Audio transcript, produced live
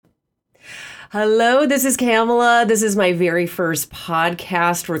Hello, this is Kamala. This is my very first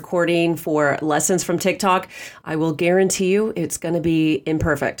podcast recording for Lessons from TikTok. I will guarantee you it's going to be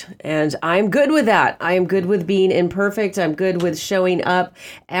imperfect. And I'm good with that. I am good with being imperfect. I'm good with showing up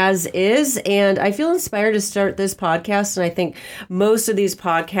as is. And I feel inspired to start this podcast. And I think most of these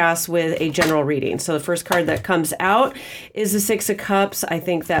podcasts with a general reading. So the first card that comes out is the Six of Cups. I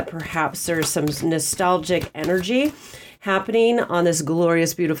think that perhaps there's some nostalgic energy happening on this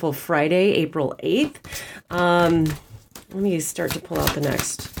glorious, beautiful Friday, April 8th. Let me start to pull out the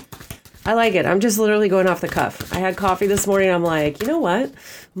next. I like it. I'm just literally going off the cuff. I had coffee this morning. I'm like, you know what? I'm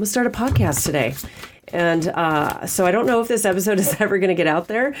going to start a podcast today. And so I don't know if this episode is ever going to get out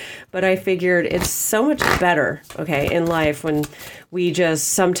there, but I figured it's so much better, okay, in life when we just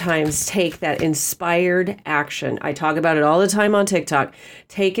sometimes take that inspired action. I talk about it all the time on TikTok.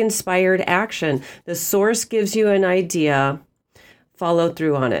 Take inspired action. The source gives you an idea, follow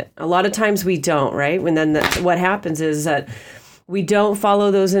through on it. A lot of times we don't, right? What happens is that we don't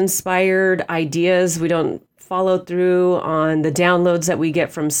follow those inspired ideas. We don't follow through on the downloads that we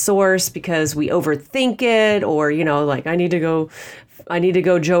get from source because we overthink it, or, like I need to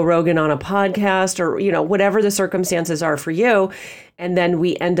go Joe Rogan on a podcast, or, whatever the circumstances are for you. And then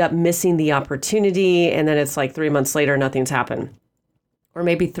we end up missing the opportunity. And then it's like 3 months later, nothing's happened. Or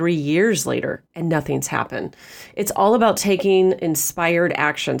maybe 3 years later and nothing's happened. It's all about taking inspired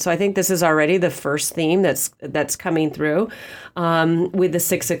action. So I think this is already the first theme that's coming through with the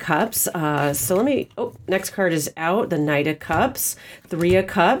Six of Cups. Next card is out, the Knight of Cups, Three of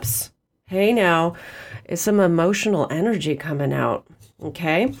Cups. Hey, now, it's some emotional energy coming out,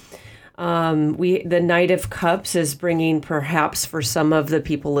 okay? The Knight of Cups is bringing, perhaps for some of the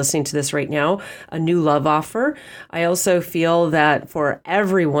people listening to this right now, a new love offer. I also feel that for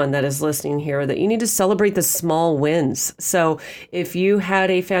everyone that is listening here, that you need to celebrate the small wins. So if you had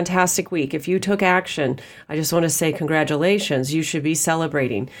a fantastic week, if you took action, I just want to say congratulations. You should be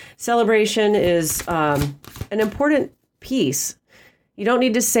celebrating. Celebration is an important piece. You don't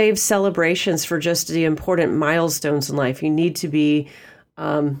need to save celebrations for just the important milestones in life. You need to be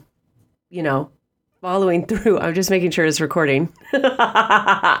following through. I'm just making sure it's recording.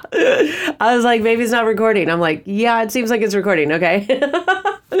 I was like, maybe it's not recording. I'm like, yeah, it seems like it's recording. Okay.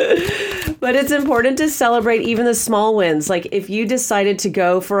 But it's important to celebrate even the small wins. Like if you decided to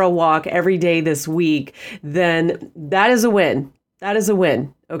go for a walk every day this week, then that is a win. That is a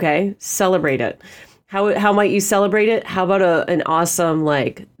win. Okay. Celebrate it. How might you celebrate it? How about an awesome,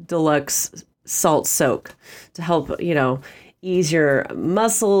 deluxe salt soak to help, ease your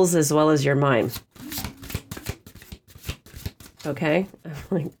muscles as well as your mind. Okay.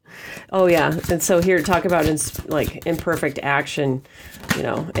 Oh yeah. And so here, talk about imperfect action,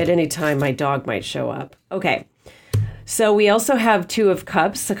 at any time my dog might show up. Okay. So we also have Two of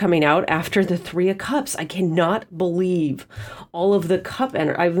Cups coming out after the Three of Cups. I cannot believe all of the cup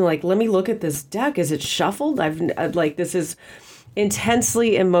energy. I'm like, let me look at this deck. Is it shuffled? This is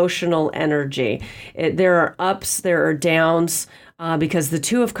intensely emotional energy. There are ups, there are downs, because the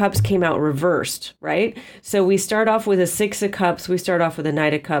Two of Cups came out reversed, right? So we start off with a Six of Cups, we start off with a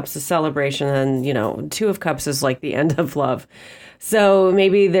Knight of Cups, a celebration, and, Two of Cups is like the end of love. So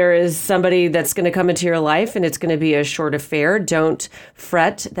maybe there is somebody that's going to come into your life and it's going to be a short affair. Don't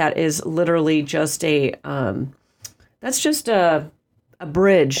fret. That is literally just that's just a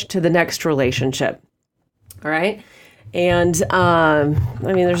bridge to the next relationship. All right. And,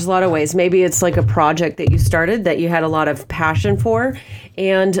 there's a lot of ways. Maybe it's like a project that you started that you had a lot of passion for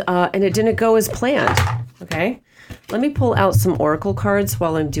and it didn't go as planned. Okay. Let me pull out some oracle cards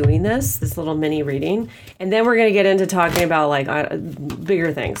while I'm doing this little mini reading. And then we're going to get into talking about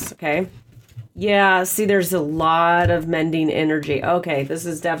bigger things. Okay. Yeah, see, there's a lot of mending energy. Okay, this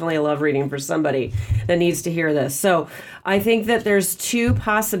is definitely a love reading for somebody that needs to hear this. So I think that there's two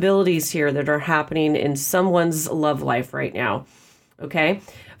possibilities here that are happening in someone's love life right now. Okay,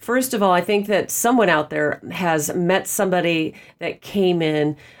 first of all, I think that someone out there has met somebody that came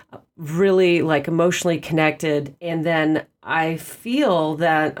in really emotionally connected. And then I feel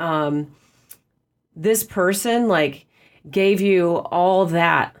that this person gave you all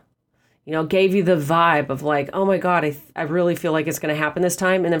that. Gave you the vibe of oh my God, I really feel like it's going to happen this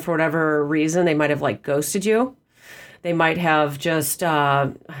time. And then for whatever reason, they might have ghosted you. They might have just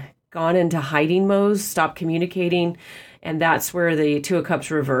gone into hiding mode, stopped communicating. And that's where the Two of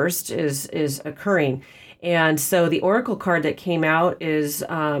Cups reversed is occurring. And so the oracle card that came out is,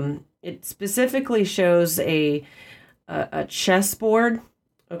 it specifically shows a chessboard.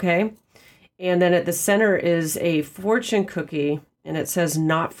 Okay. And then at the center is a fortune cookie and it says,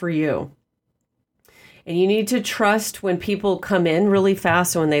 not for you. And you need to trust when people come in really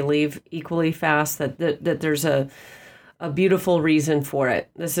fast and when they leave equally fast that there's a beautiful reason for it.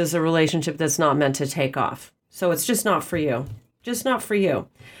 This is a relationship that's not meant to take off. So it's just not for you. Just not for you.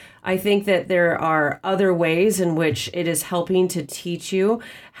 I think that there are other ways in which it is helping to teach you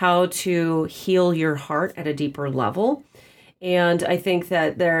how to heal your heart at a deeper level. And I think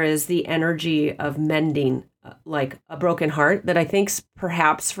that there is the energy of mending like a broken heart that I think's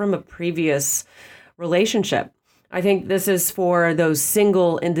perhaps from a previous relationship. I think this is for those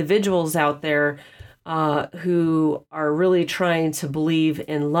single individuals out there who are really trying to believe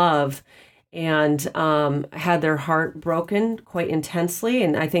in love and had their heart broken quite intensely.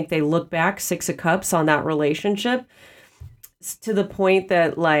 And I think they look back, Six of Cups, on that relationship to the point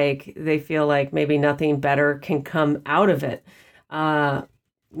that like they feel like maybe nothing better can come out of it.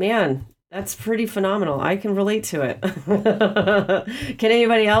 Man, that's pretty phenomenal. I can relate to it. Can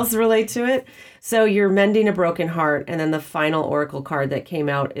anybody else relate to it? So you're mending a broken heart. And then the final oracle card that came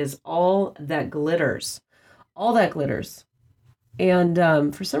out is All That Glitters. All That Glitters. And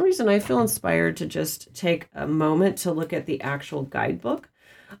for some reason, I feel inspired to just take a moment to look at the actual guidebook.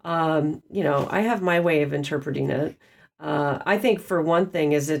 I have my way of interpreting it. I think for one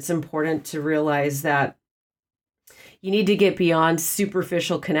thing is it's important to realize that you need to get beyond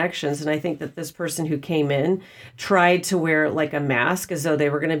superficial connections. And I think that this person who came in tried to wear like a mask as though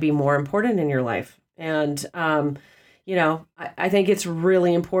they were going to be more important in your life. And, I think it's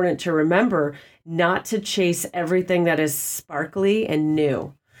really important to remember not to chase everything that is sparkly and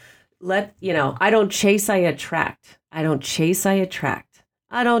new. I don't chase, I attract. I don't chase, I attract.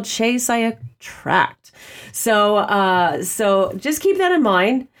 I don't chase, I attract. So just keep that in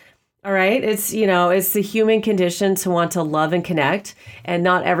mind. All right. It's the human condition to want to love and connect. And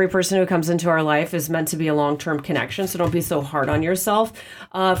not every person who comes into our life is meant to be a long-term connection. So don't be so hard on yourself.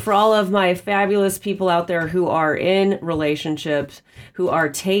 For all of my fabulous people out there who are in relationships, who are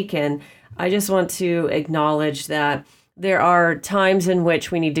taken, I just want to acknowledge that there are times in which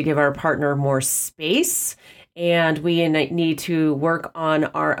we need to give our partner more space. And we need to work on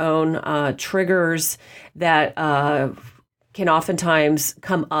our own triggers that can oftentimes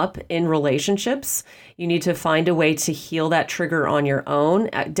come up in relationships. You need to find a way to heal that trigger on your own.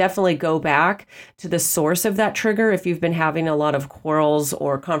 Definitely go back to the source of that trigger. If you've been having a lot of quarrels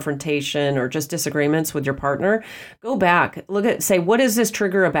or confrontation or just disagreements with your partner, go back, say, what is this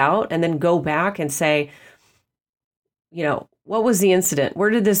trigger about? And then go back and say, what was the incident? Where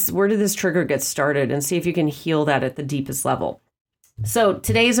did this trigger get started? And see if you can heal that at the deepest level. So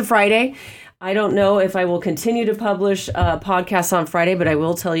today is a Friday. I don't know if I will continue to publish podcasts on Friday, but I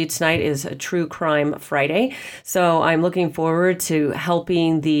will tell you tonight is a True Crime Friday. So I'm looking forward to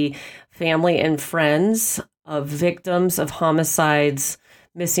helping the family and friends of victims of homicides,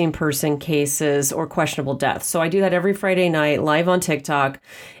 missing person cases, or questionable deaths. So I do that every Friday night live on TikTok.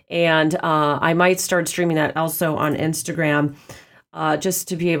 And I might start streaming that also on Instagram. Just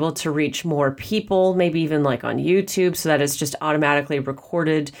to be able to reach more people, maybe even like on YouTube, so that it's just automatically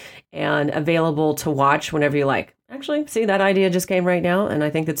recorded and available to watch whenever you like. Actually, see, that idea just came right now, and I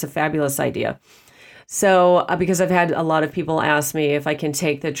think it's a fabulous idea. So, because I've had a lot of people ask me if I can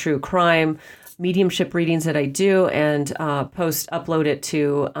take the true crime mediumship readings that I do and upload it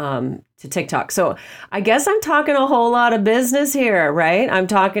to TikTok. So I guess I'm talking a whole lot of business here, right? I'm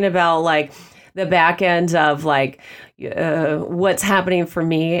talking about like the back end of like what's happening for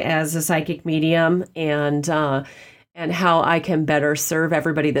me as a psychic medium and how I can better serve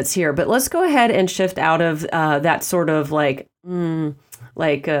everybody that's here. But let's go ahead and shift out of that sort of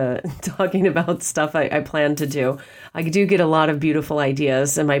talking about stuff I plan to do. I do get a lot of beautiful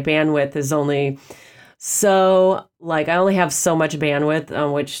ideas, and my bandwidth is only I only have so much bandwidth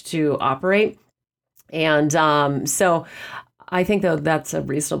on which to operate. And so I think that's a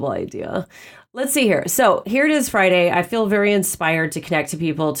reasonable idea. Let's see here. So here it is Friday. I feel very inspired to connect to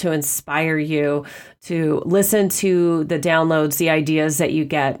people, to inspire you, to listen to the downloads, the ideas that you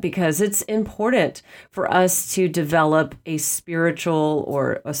get, because it's important for us to develop a spiritual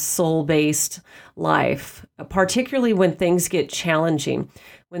or a soul-based life, particularly when things get challenging,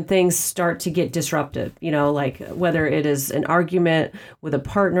 when things start to get disruptive, like whether it is an argument with a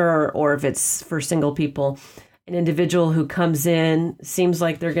partner or if it's for single people, an individual who comes in, seems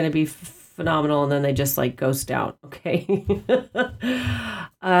like they're going to be phenomenal, and then they just like ghost out. Okay.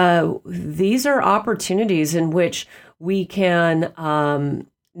 These are opportunities in which we can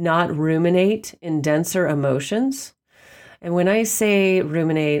not ruminate in denser emotions. And when I say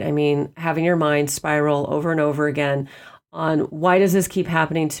ruminate, I mean having your mind spiral over and over again on why does this keep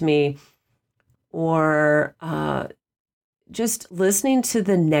happening to me? Or just listening to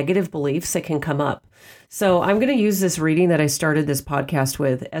the negative beliefs that can come up. So I'm going to use this reading that I started this podcast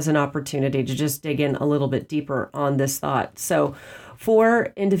with as an opportunity to just dig in a little bit deeper on this thought. So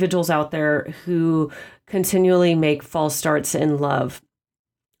for individuals out there who continually make false starts in love,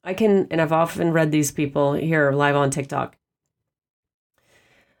 and I've often read these people here live on TikTok.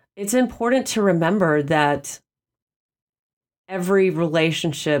 It's important to remember that every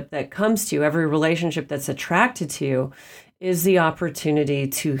relationship that comes to you, every relationship that's attracted to you, is the opportunity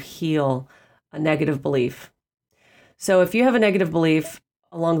to heal a negative belief. So if you have a negative belief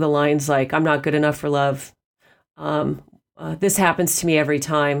along the lines like, I'm not good enough for love, this happens to me every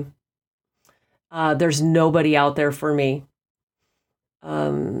time, there's nobody out there for me,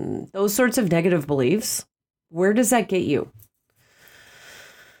 those sorts of negative beliefs, where does that get you?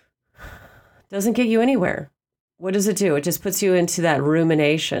 Doesn't get you anywhere. What does it do? It just puts you into that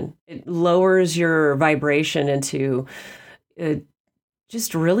rumination. It lowers your vibration into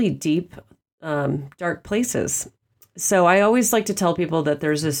just really deep, dark places. So I always like to tell people that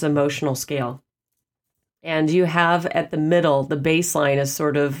there's this emotional scale. And you have at the middle, the baseline is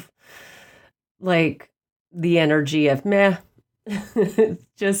sort of like the energy of meh.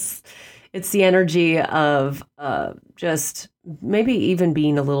 It's the energy of just maybe even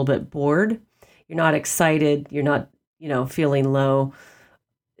being a little bit bored. You're not excited. You're not, feeling low.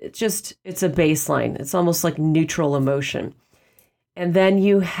 It's a baseline. It's almost like neutral emotion. And then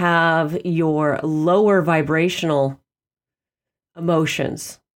you have your lower vibrational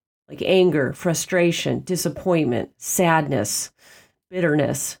emotions like anger, frustration, disappointment, sadness,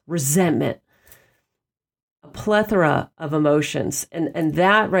 bitterness, resentment, a plethora of emotions. And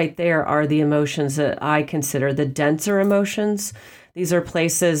that right there are the emotions that I consider the denser emotions. These are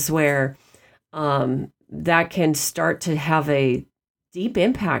places where that can start to have a deep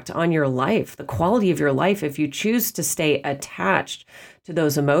impact on your life, the quality of your life, if you choose to stay attached to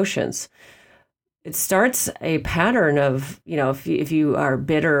those emotions. It starts a pattern of, if you are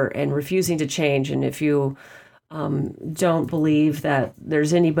bitter and refusing to change, and if you don't believe that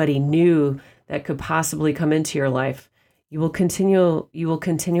there's anybody new that could possibly come into your life, you will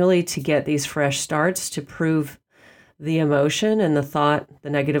continually to get these fresh starts to prove the emotion and the thought, the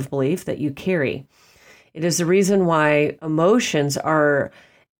negative belief that you carry. It is the reason why emotions are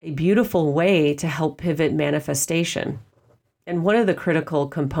a beautiful way to help pivot manifestation, and one of the critical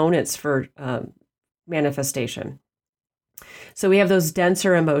components for manifestation. So we have those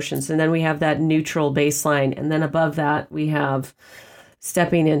denser emotions, and then we have that neutral baseline, and then above that we have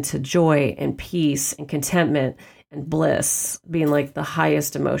stepping into joy and peace and contentment and bliss being like the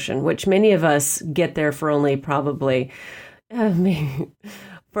highest emotion, which many of us get there for only probably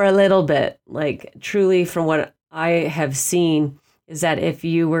for a little bit. Like truly, from what I have seen, is that if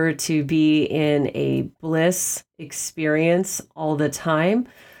you were to be in a bliss experience all the time,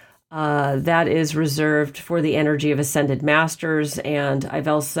 that is reserved for the energy of ascended masters. And I've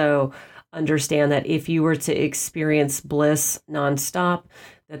also understand that if you were to experience bliss nonstop,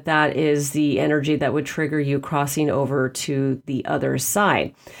 that is the energy that would trigger you crossing over to the other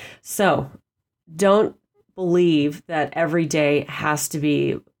side. So don't believe that every day has to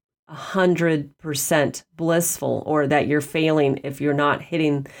be 100% blissful, or that you're failing if you're not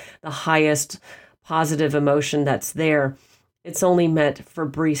hitting the highest positive emotion that's there. It's only meant for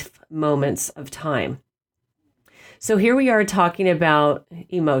brief moments of time. So here we are talking about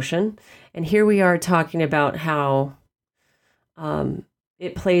emotion, and here we are talking about how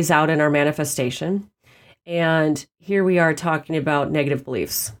it plays out in our manifestation. And here we are talking about negative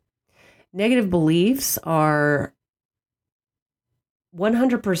beliefs. Negative beliefs are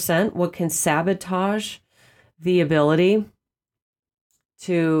 100% what can sabotage the ability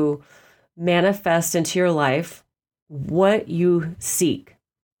to manifest into your life what you seek.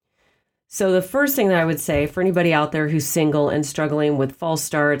 So the first thing that I would say for anybody out there who's single and struggling with false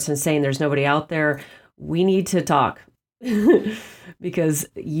starts and saying there's nobody out there, we need to talk. Because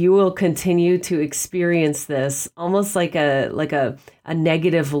you will continue to experience this almost like a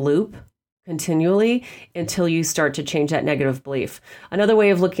negative loop continually until you start to change that negative belief. Another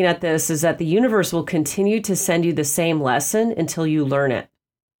way of looking at this is that the universe will continue to send you the same lesson until you learn it.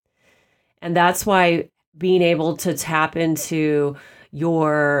 And that's why being able to tap into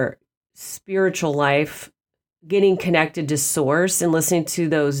your spiritual life, getting connected to source and listening to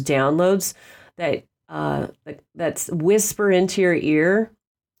those downloads that's whisper into your ear,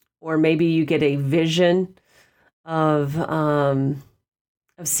 or maybe you get a vision of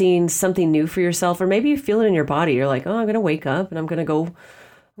seeing something new for yourself, or maybe you feel it in your body. You're like, oh, I'm going to wake up and I'm going to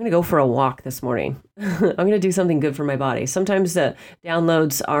go for a walk this morning. I'm going to do something good for my body. Sometimes the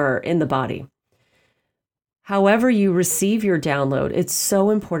downloads are in the body. However you receive your download, it's so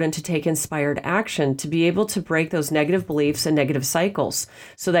important to take inspired action to be able to break those negative beliefs and negative cycles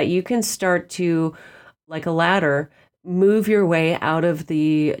so that you can start to, like a ladder, move your way out of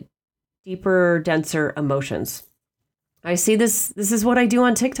the deeper, denser emotions. I see this is what I do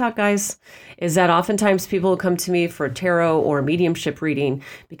on TikTok, guys, is that oftentimes people come to me for tarot or mediumship reading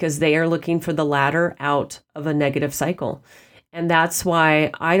because they are looking for the ladder out of a negative cycle. And that's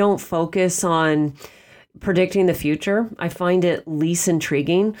why I don't focus on predicting the future. I find it least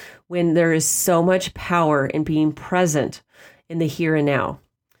intriguing when there is so much power in being present in the here and now.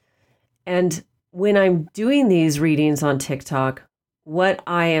 And when I'm doing these readings on TikTok, what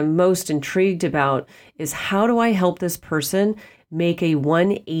I am most intrigued about is how do I help this person make a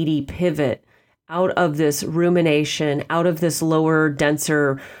 180 pivot out of this rumination, out of this lower,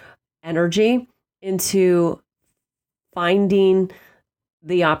 denser energy into finding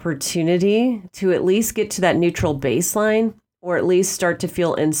the opportunity to at least get to that neutral baseline, or at least start to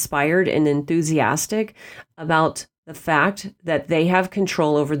feel inspired and enthusiastic about the fact that they have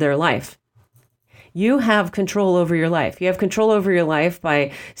control over their life. You have control over your life. You have control over your life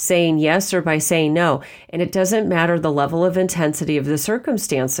by saying yes or by saying no. And it doesn't matter the level of intensity of the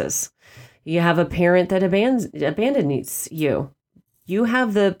circumstances. You have a parent that abandons you. You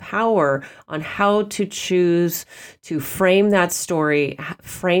have the power on how to choose to frame that story,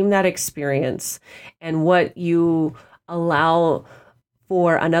 frame that experience, and what you allow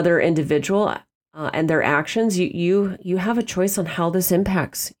for another individual and their actions. You have a choice on how this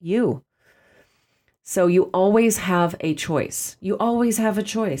impacts you. So you always have a choice. You always have a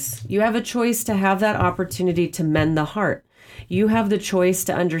choice. You have a choice to have that opportunity to mend the heart. You have the choice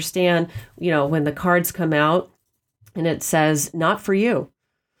to understand, when the cards come out and it says, not for you,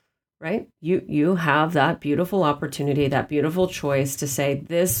 right? You have that beautiful opportunity, that beautiful choice to say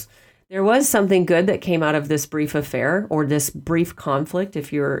there was something good that came out of this brief affair or this brief conflict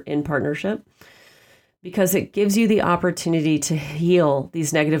if you're in partnership, because it gives you the opportunity to heal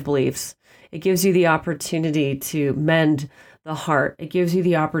these negative beliefs. It gives you the opportunity to mend the heart. It gives you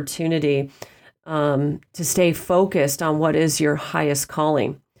the opportunity to stay focused on what is your highest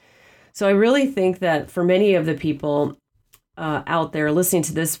calling. So I really think that for many of the people out there listening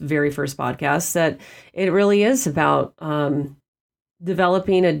to this very first podcast, that it really is about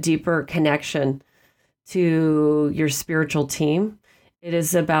developing a deeper connection to your spiritual team. It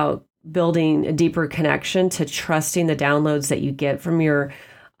is about building a deeper connection to trusting the downloads that you get from your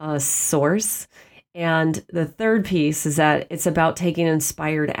source. And the third piece is that it's about taking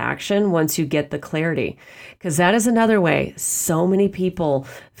inspired action once you get the clarity, because that is another way so many people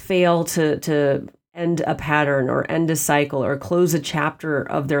fail to end a pattern or end a cycle or close a chapter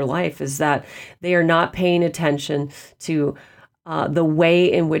of their life, is that they are not paying attention to the way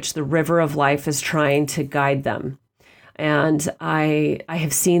in which the river of life is trying to guide them. And I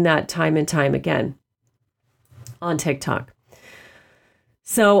have seen that time and time again on TikTok.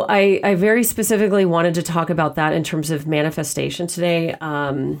 So I very specifically wanted to talk about that in terms of manifestation today.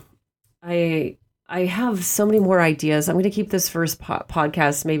 I have so many more ideas. I'm going to keep this first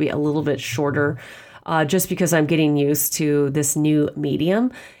podcast maybe a little bit shorter, just because I'm getting used to this new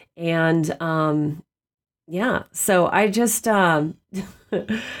medium. And so I just want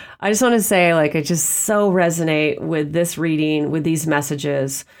to say, I just so resonate with this reading, with these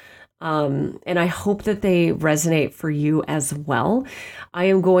messages. And I hope that they resonate for you as well.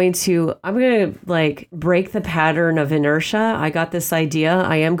 I'm going to break the pattern of inertia. I got this idea.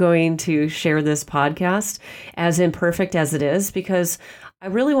 I am going to share this podcast as imperfect as it is, because I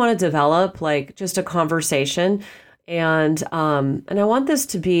really want to develop just a conversation. And I want this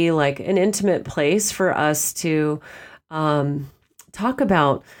to be an intimate place for us to talk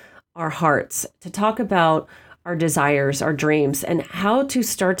about our hearts, to talk about our desires, our dreams, and how to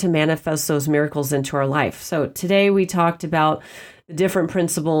start to manifest those miracles into our life. So today we talked about the different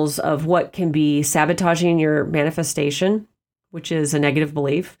principles of what can be sabotaging your manifestation, which is a negative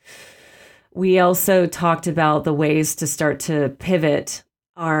belief. We also talked about the ways to start to pivot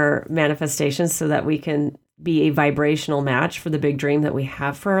our manifestations so that we can be a vibrational match for the big dream that we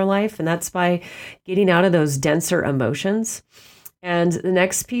have for our life. And that's by getting out of those denser emotions. And the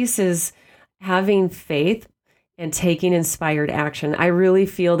next piece is having faith and taking inspired action. I really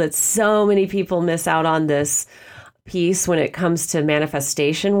feel that so many people miss out on this piece when it comes to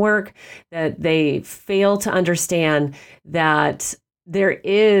manifestation work, that they fail to understand that there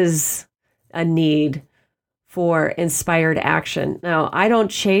is a need for inspired action. Now, I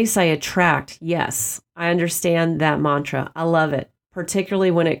don't chase, I attract. Yes, I understand that mantra. I love it, particularly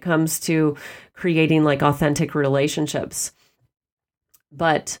when it comes to creating authentic relationships.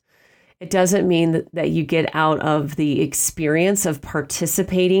 But It doesn't mean that you get out of the experience of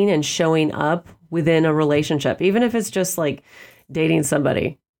participating and showing up within a relationship, even if it's just like dating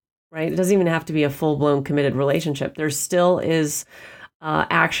somebody, right? It doesn't even have to be a full-blown committed relationship. There still is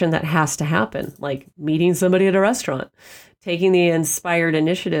action that has to happen, like meeting somebody at a restaurant, taking the inspired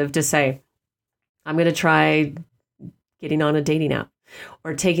initiative to say, I'm going to try getting on a dating app,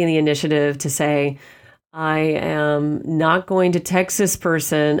 or taking the initiative to say, I am not going to text this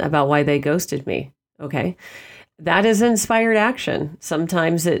person about why they ghosted me. Okay. That is inspired action.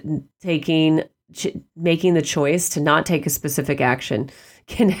 Sometimes making the choice to not take a specific action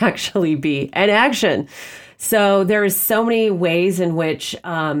can actually be an action. So there is so many ways in which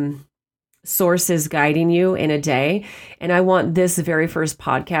Source is guiding you in a day. And I want this very first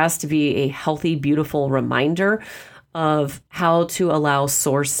podcast to be a healthy, beautiful reminder of how to allow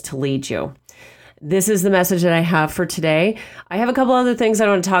Source to lead you. This is the message that I have for today. I have a couple other things I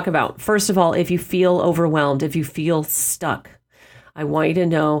want to talk about. First of all, if you feel overwhelmed, if you feel stuck, I want you to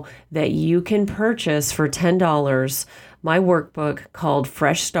know that you can purchase for $10 my workbook called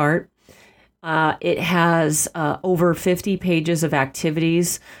Fresh Start. It has over 50 pages of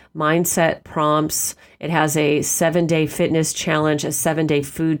activities, mindset prompts. It has a 7-day fitness challenge, a 7-day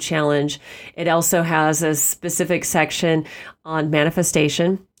food challenge. It also has a specific section on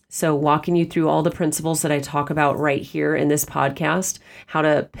manifestation. So walking you through all the principles that I talk about right here in this podcast, how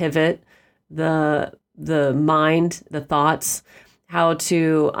to pivot the mind, the thoughts, how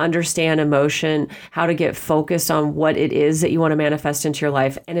to understand emotion, how to get focused on what it is that you want to manifest into your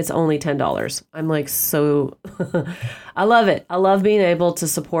life. And it's only $10. I'm like, so I love it. I love being able to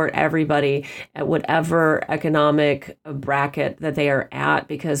support everybody at whatever economic bracket that they are at,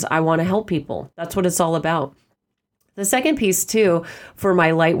 because I want to help people. That's what it's all about. The second piece, too, for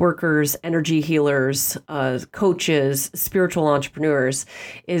my light workers, energy healers, coaches, spiritual entrepreneurs,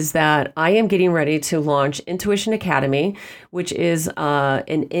 is that I am getting ready to launch Intuition Academy, which is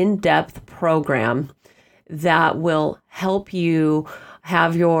an in-depth program that will help you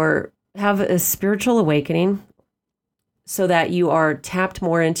have a spiritual awakening so that you are tapped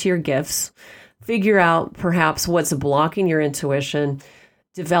more into your gifts, figure out perhaps what's blocking your intuition,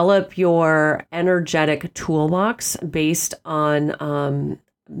 develop your energetic toolbox based on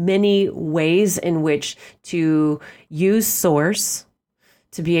many ways in which to use Source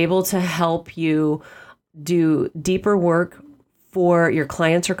to be able to help you do deeper work for your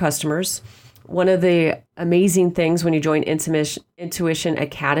clients or customers. One of the amazing things when you join Intuition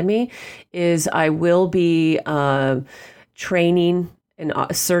Academy is I will be training and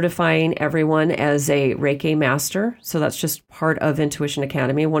certifying everyone as a Reiki master. So that's just part of Intuition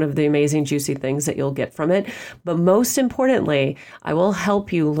Academy, one of the amazing, juicy things that you'll get from it. But most importantly, I will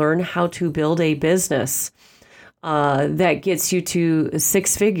help you learn how to build a business that gets you to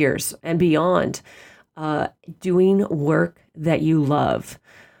 6 figures and beyond, doing work that you love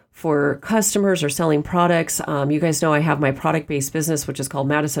for customers or selling products. You guys know I have my product-based business, which is called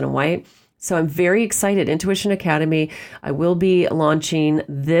Madison and White. So I'm very excited. Intuition Academy, I will be launching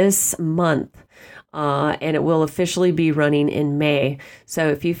this month, and it will officially be running in May. So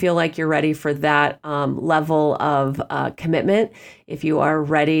if you feel like you're ready for that level of commitment, if you are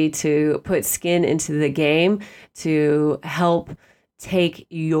ready to put skin into the game to help take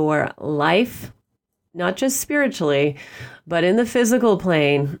your life, not just spiritually, but in the physical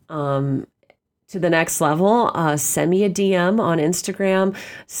plane, to the next level, send me a DM on Instagram,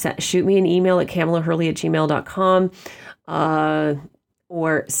 shoot me an email at camelahurley@gmail.com,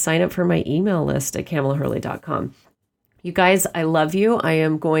 or sign up for my email list at camelahurley.com. You guys, I love you. I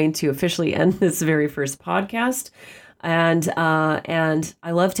am going to officially end this very first podcast. And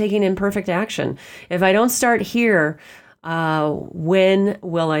I love taking imperfect action. If I don't start here, when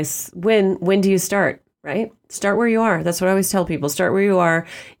do you start? Right? Start where you are. That's what I always tell people. Start where you are.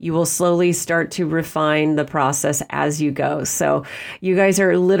 You will slowly start to refine the process as you go. So you guys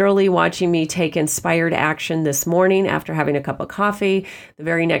are literally watching me take inspired action this morning after having a cup of coffee. The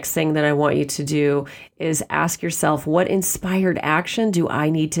very next thing that I want you to do is ask yourself, what inspired action do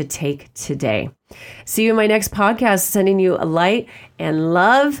I need to take today? See you in my next podcast, sending you a light and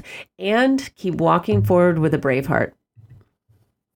love, and keep walking forward with a brave heart.